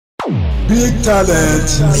Big Talent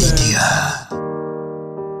Media.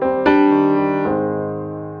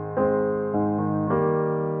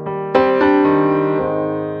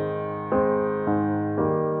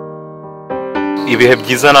 Ibihe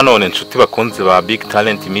byiza nanone inshuti bakunzi ba Big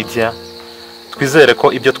Talent Media, twizere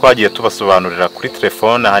ko ibyo twagiye tubasobanurira kuri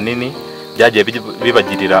telefone ahanini byagiye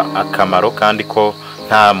bibagirira akamaro kandi ko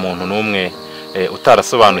nta muntu n'umwe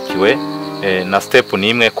utarasobanukiwe na step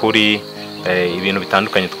n'imwe kuri ibintu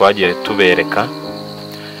bitandukanye twagiye tubereka.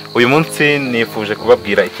 Uyu munsi nifuje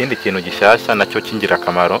kubabwira ikindi kintu gishyashya nacyo kingira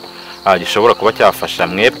akamaro gishobora kuba cyafasha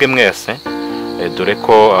mwebwe mwese, dore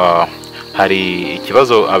ko hari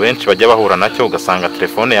ikibazo abenshi bajya bahura nacyo, ugasanga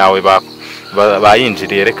telefone yawe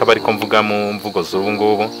bayinjiriye, reka bari ko mvuga mu mvugo z'ubu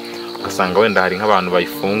ngubu, ugasanga wenda hari nk'abantu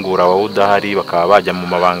bayifungura wowe udahari bakaba bajya mu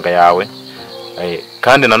mabanga yawe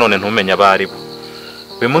kandi nanone ntumenye abari bo.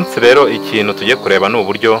 Uyu munsi rero ikintu tugiye kureba ni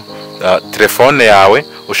uburyo telefone yawe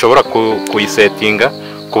ushobora kuyisetinga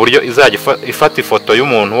ku buryo izajya ifata ifoto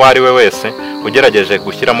y'umuntu uwo ari we wese ugerageje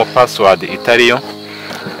gushyiramo password itariyo.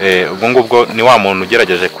 Ubwo ngubwo ni wa muntu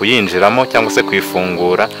ugerageje kuyinjiramo cyangwa se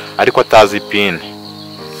kuyifungura ariko atazi pin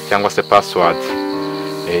cyangwa se password.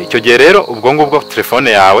 Icyo gihe rero ubwo ngubwo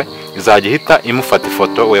telefone yawe izajya ihita imufata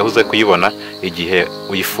ifoto wehuze kuyibona igihe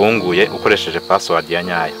uyifunguye ukoresheje password ya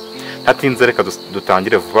nyayo. Hatinze reka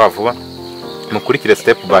dutangire vuba vuba mukurikire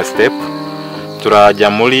step by step. Turajya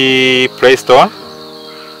muri Play Store,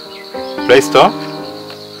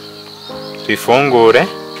 tuyifungure.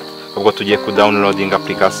 Ubwo tugiye kudownloading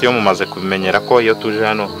application, mumaze kubimenyera ko iyo tuje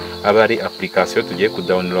hano aba ari application tugiye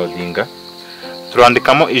kudownloadinga.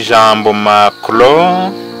 Turandikamo ijambo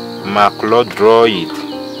macrodroid.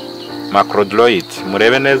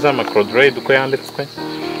 Murebe neza macrodroid uko yanditswe,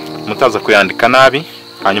 mutaza kuyandika nabi.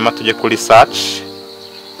 Hanyuma tujye kuri search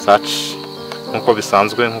nkuko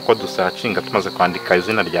bisanzwe, nkuko dusearchinga tumaze kwandika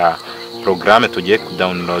izina rya programme tugiye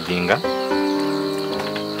kudownloadinga.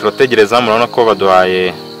 Turategereza, murabona ko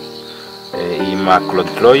baduhaye iyi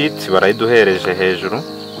macrodroid barayiduhereje hejuru.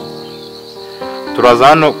 Turaza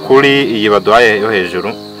hano kuri iyi baduhaye yo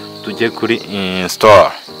hejuru, tujye kuri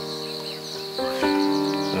install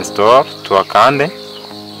tuhakande,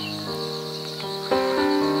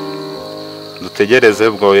 dutegereze.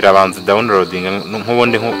 Ubwo irabanza downloading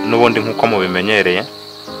n'ubundi nkuko mubimenyereye,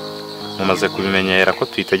 mumaze kubimenyera ko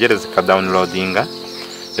tuyitegereze ka downloadinga.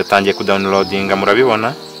 Yatangiye kudownloadinga,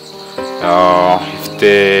 murabibona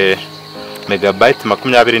ifite megabyte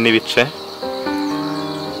 20 n'ibice,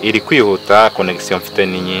 iri kwihuta, connection mfite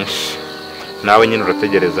ni nyinshi. Nawe nyine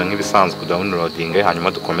urategereza nk'ibisanzwe kudownloading,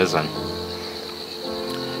 hanyuma dukomezanye.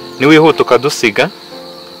 Ni wihuta ukadusiga,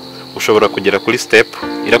 ushobora kugera kuri step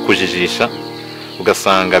irakujijisha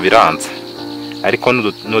ugasanga biranze, ariko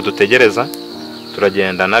nudutegereza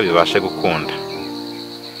turagendana bibashe gukunda.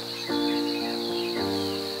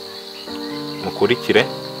 Mukurikire.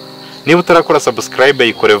 Niba utarakora subscribe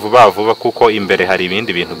yikore vuba vuba, kuko imbere hari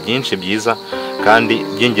ibindi bintu byinshi byiza kandi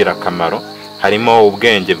byingira akamaro, harimo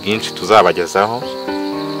ubwenge bwinshi tuzabagezaho.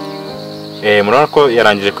 Murabona ko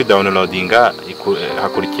yarangije kwidownloadinga,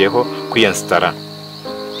 hakurikiyeho kuyinstalla.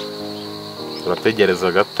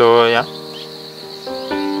 Turategereza gatoya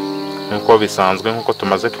nkuko bisanzwe, nkuko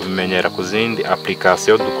tumaze kubimenyera ku zindi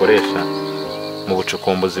application dukoresha mu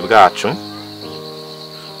bucukumbuzi bwacu.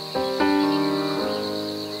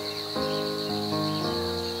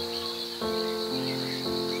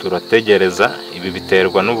 Turategereza. Ibi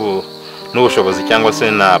biterwa n'ubushobozi cyangwa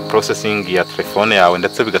se na processing ya telefone yawe,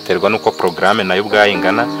 ndetse bigaterwa nuko programme nayo ubwayo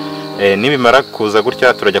ingana. Nibimara kuza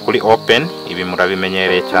gutya turajya kuri open. Ibi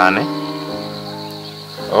murabimenyereye cyane.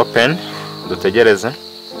 Open, dutegereze.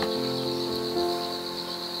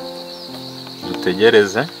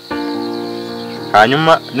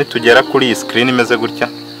 Hanyuma nitugera kuri iyi screen imeze gutya,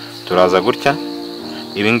 turaza gutya.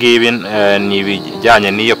 Ibi ngibi ni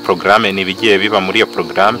ibijyanye n'iyo programme, ni bigiye biba muri iyo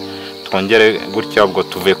programme. Twongere gutya, ubwo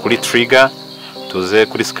tuvuye kuri trigger tuze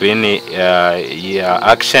kuri screen ya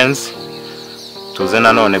actions, tuze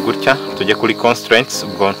nanone gutya tujye kuri constraints.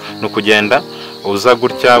 Ubwo nukugenda uza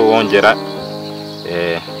gutya wongera.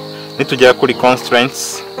 Nitugera kuri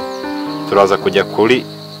constraints turaza kujya kuri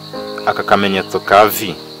aka kamenyetso ka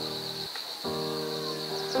V.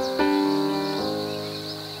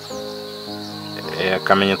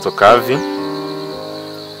 Akamenyetso ka V.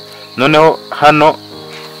 Noneho hano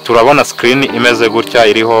turabona screen imeze gutya,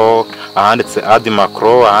 iriho ahanditse add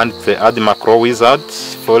macro wizard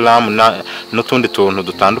forum n'utundi tuntu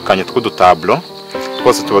dutandukanye tw'udutablo.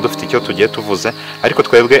 Twose tuba dufite icyo tugiye tuvuze, ariko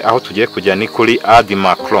twebwe aho tugiye kujya ni kuri add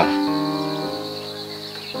macro.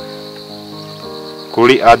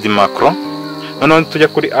 noneho tujya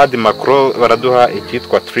kuri add macro baraduha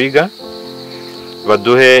icyitwa trigger,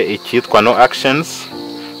 baduhe icyitwa no actions,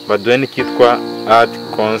 baduhe n'icyitwa add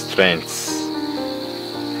constraints.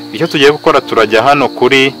 Icyo tugiye gukora turajya hano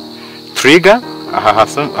kuri trigger, aha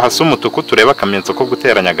hasi umutuku tureba akamenyetso ko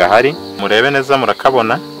guteranya gahari, murebe neza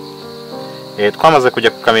murakabona. Twamaze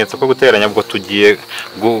kujya ku kamenyetso ko guteranya, ubwo tugiye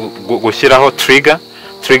gushyiraho trigger.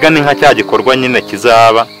 Trigger ni nka cya gikorwa nyine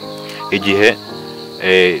kizaba igihe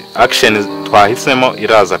action twahisemo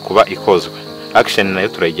iraza kuba ikozwe. Action nayo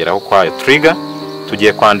turayigeraho kwayo. Trigger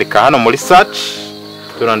tugiye kwandika hano muri search,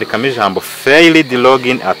 turandikamo ijambo failed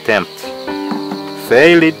login attempt.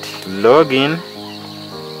 Failed login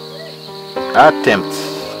attempt.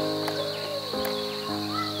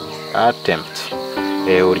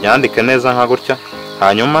 Uryandike neza nka gutya.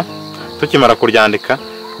 Hanyuma tukimara kuryandika,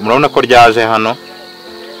 murabona ko ryaje hano,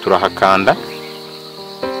 turahakanda.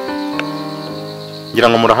 Ngira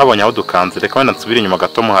ngo murahabonye aho dukanze. Reka wenda nsubire inyuma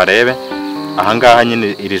gato muharebe. Ahangaha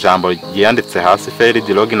nyine iri jambo ryanditse hasi failed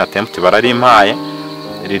login attempt bararimpaye,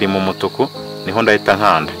 riri mu mutuku, niho ndahita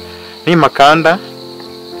nkanda. Nimakanda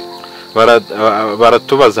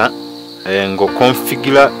baratubaza ngo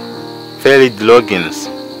configure failed logins.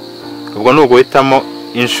 Ubwo ni uguhitamo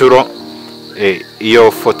inshuro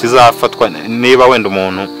iyo foto izafatwa. Niba wenda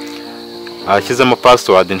umuntu ashyizemo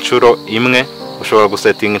password inshuro imwe, ushobora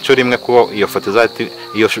gusettinga inshuro imwe ko iyo foto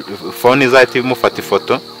iyo phone izahita imufata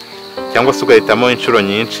ifoto, cyangwa se ugahitamo inshuro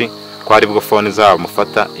nyinshi ko ari bwo phone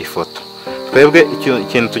izamufata ifoto. Twebwe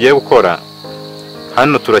ikintu tugiye gukora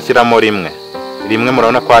hano turashyiramo rimwe.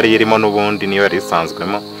 Murabona ko ari irimo n'ubundi niyo yari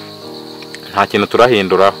isanzwemo, nta kintu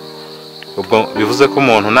turahinduraho. Ubwo bivuze ko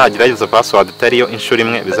umuntu nagerageza password itariyo inshuro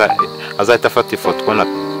imwe azahita afata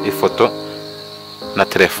ifoto na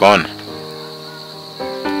telefone.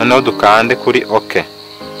 Noneho dukande kuri OK,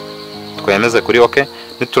 twemeze kuri OK.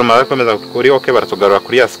 Nitumara kwemeza kuri OK, baratugarura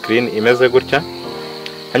kuri ya screen imeze gutya.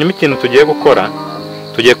 Hanyuma ikintu tugiye gukora,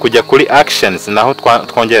 tugiye kujya kuri actions, naho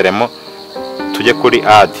twongeremo tujye kuri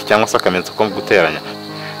add cyangwa se akamenyetso ko guteranya.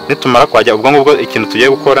 Nitumara kwajya, ubwo ngubwo ikintu tugiye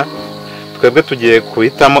gukora, twebwe tugiye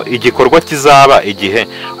kuhitamo igikorwa kizaba igihe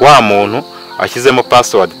wa muntu ashyizemo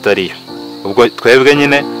password itariyo. Ubwo twebwe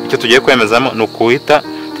nyine icyo tugiye kwemezamo ni ukuhita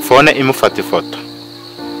phone imufata ifoto.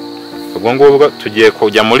 Ubwo ngubwo tugiye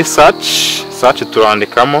kujya muri search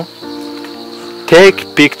turandikamo take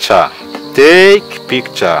picture.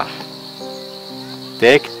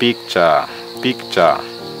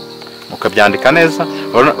 Mukabyandika neza.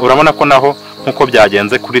 Urabona ko naho nkuko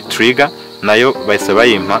byagenze kuri trigger, nayo bahise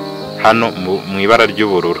bayimpa hano mu ibara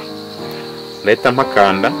ry'ubururu. Leta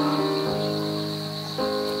mpakanda,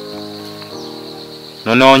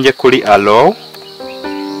 noneho nge kuri allow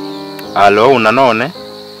nanone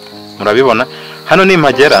murabibona hano.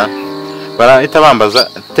 Nimpagera barahita bambaza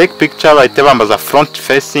take picture, bahita bambaza front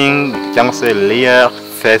facing cyangwa se rear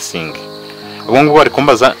facing. Ubwo ngubwo bari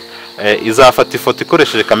kumbaza izafata ifoto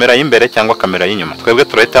ikoresheje kamera y'imbere cyangwa kamera y'inyuma. Twebwe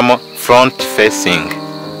turahitamo front facing.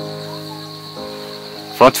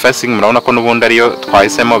 Murabona ko n'ubundi ariyo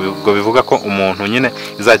twahisemo, ubwo bivuga ko umuntu nyine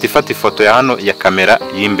izahita ifata ifoto ya hano ya kamera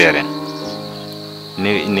y'imbere,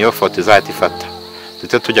 niyo foto izahita ifata.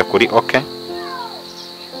 Tujya kuri OK.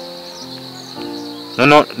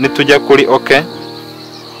 Noneho nitujya kuri OK,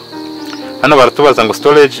 hano baratubaza ngo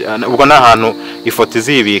storage, ubwo ni ahantu ifoto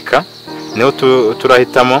izibika, niho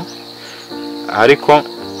turahitamo. Ariko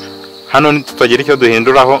hano tutagira icyo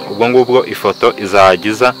duhinduraho, ubwo ngubwo ifoto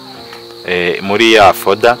izagiza muri ya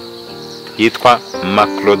folder yitwa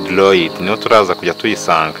macrodroid, niho turaza kujya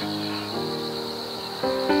tuyisanga.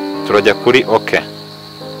 Turajya kuri OK,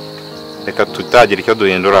 reka tutagira icyo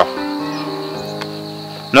duhinduraho.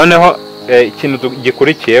 Noneho ikintu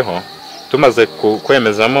gikurikiyeho, tumaze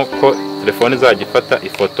kwemezamo ko telefone izajya ifata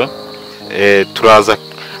ifoto, turaza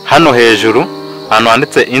hano hejuru hano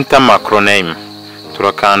handitse enter macro name,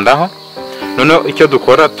 turakandaho. Noneho icyo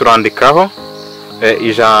dukora turandikaho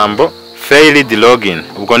ijambo failed login.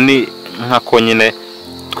 Ubwo ni nkako nyine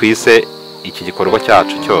twise iki gikorwa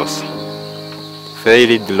cyacu cyose,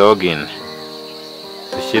 failed login.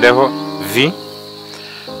 Dushyireho V.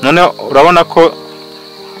 Noneho urabona ko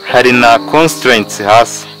hari na constraints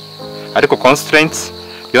hasi, ariko constraints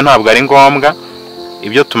yo ntabwo ari ngombwa.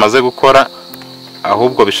 Ibyo tumaze gukora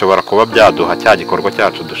ahubwo bishobora kuba byaduha cya gikorwa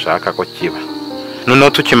cyacu dushaka ko kiba. Noneho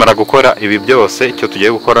tukimara gukora ibi byose, icyo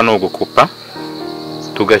tugiye gukora ni ugukupa,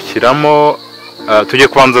 tugashyiramo tugiye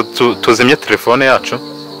kubanza tuzimye telefone yacu,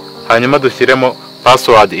 hanyuma dushyiremo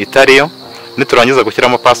password itariyo. Niturangiza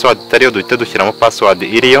gushyiramo password itariyo, duhite dushyiramo password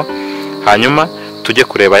iriyo, hanyuma tujye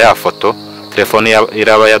kureba ya foto telefone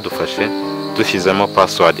iraba yadufashe dushyizemo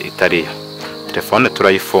password itariyo. Telefone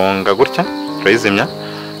turayifunga gutya, turayizimya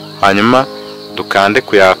hanyuma dukande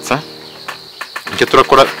kuyatsa. Icyo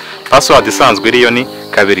turakora password isanzwe iriyo ni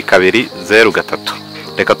 2203.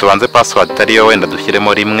 Reka tubanze password itariyo wenda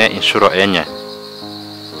dushyiremo rimwe inshuro enye.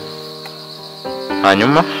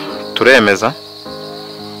 Hanyuma turemeza.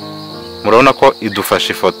 Murabona ko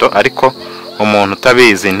idufasha ifoto ariko umuntu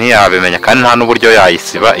utabizi ntiyabimenya kandi nta n'uburyo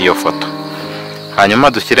yayisiba iyo foto.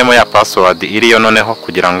 Hanyuma dushyiremo ya password iriyo noneho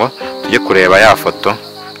kugira ngo tujye kureba ya foto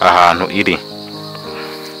ahantu iri.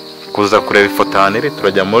 Kuza kureba ifoto ahantu iri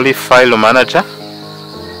turajya muri file manager,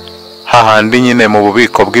 hahandi nyine mu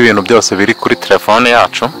bubiko bw'ibintu byose biri kuri telefone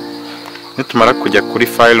yacu. Nitumara kujya kuri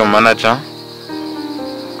file manager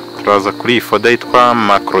turaza kuri ifoto yitwa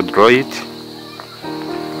macrodroid.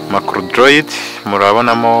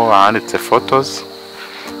 Murabonamo ahanditse photos.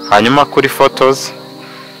 Hanyuma kuri photos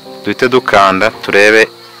duhite dukanda turebe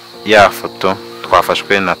ya foto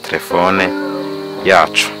twafashwe na telefone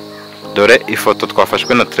yacu. Dore ifoto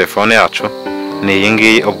twafashwe na telefone yacu ni iyi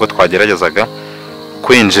ngiyi ubwo twageragezaga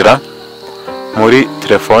kwinjira muri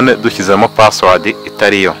telefone dushyizemo password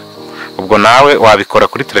itariyo. Ubwo nawe wabikora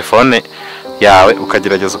kuri telefone yawe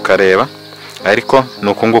ukagerageza ukareba, ariko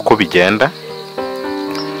nuko nguko bigenda.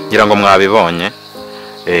 Ngira ngo mwabibonye.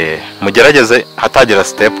 Mugerageze hatagira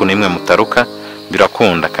step nimwe mutaruka,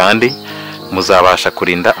 birakunda kandi muzabasha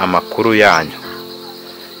kurinda amakuru yanyu.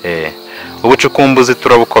 Ubucukumbuzi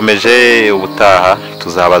turabukomeje, ubutaha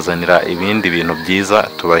tuzabazanira ibindi bintu byiza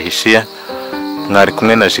tubahishiye. Mwari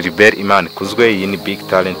kumwe na Gilbert, Imana ikuzwe. Iyi ni Big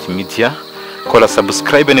Talent Media. Kora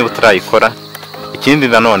subscribe niba utarayikora. Ikindi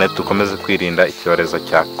nanone dukomeze kwirinda icyorezo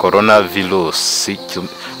cya coronavirus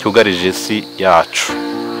cyugarije isi yacu.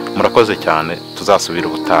 Murakoze cyane, tuzasubira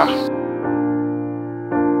ubutaha.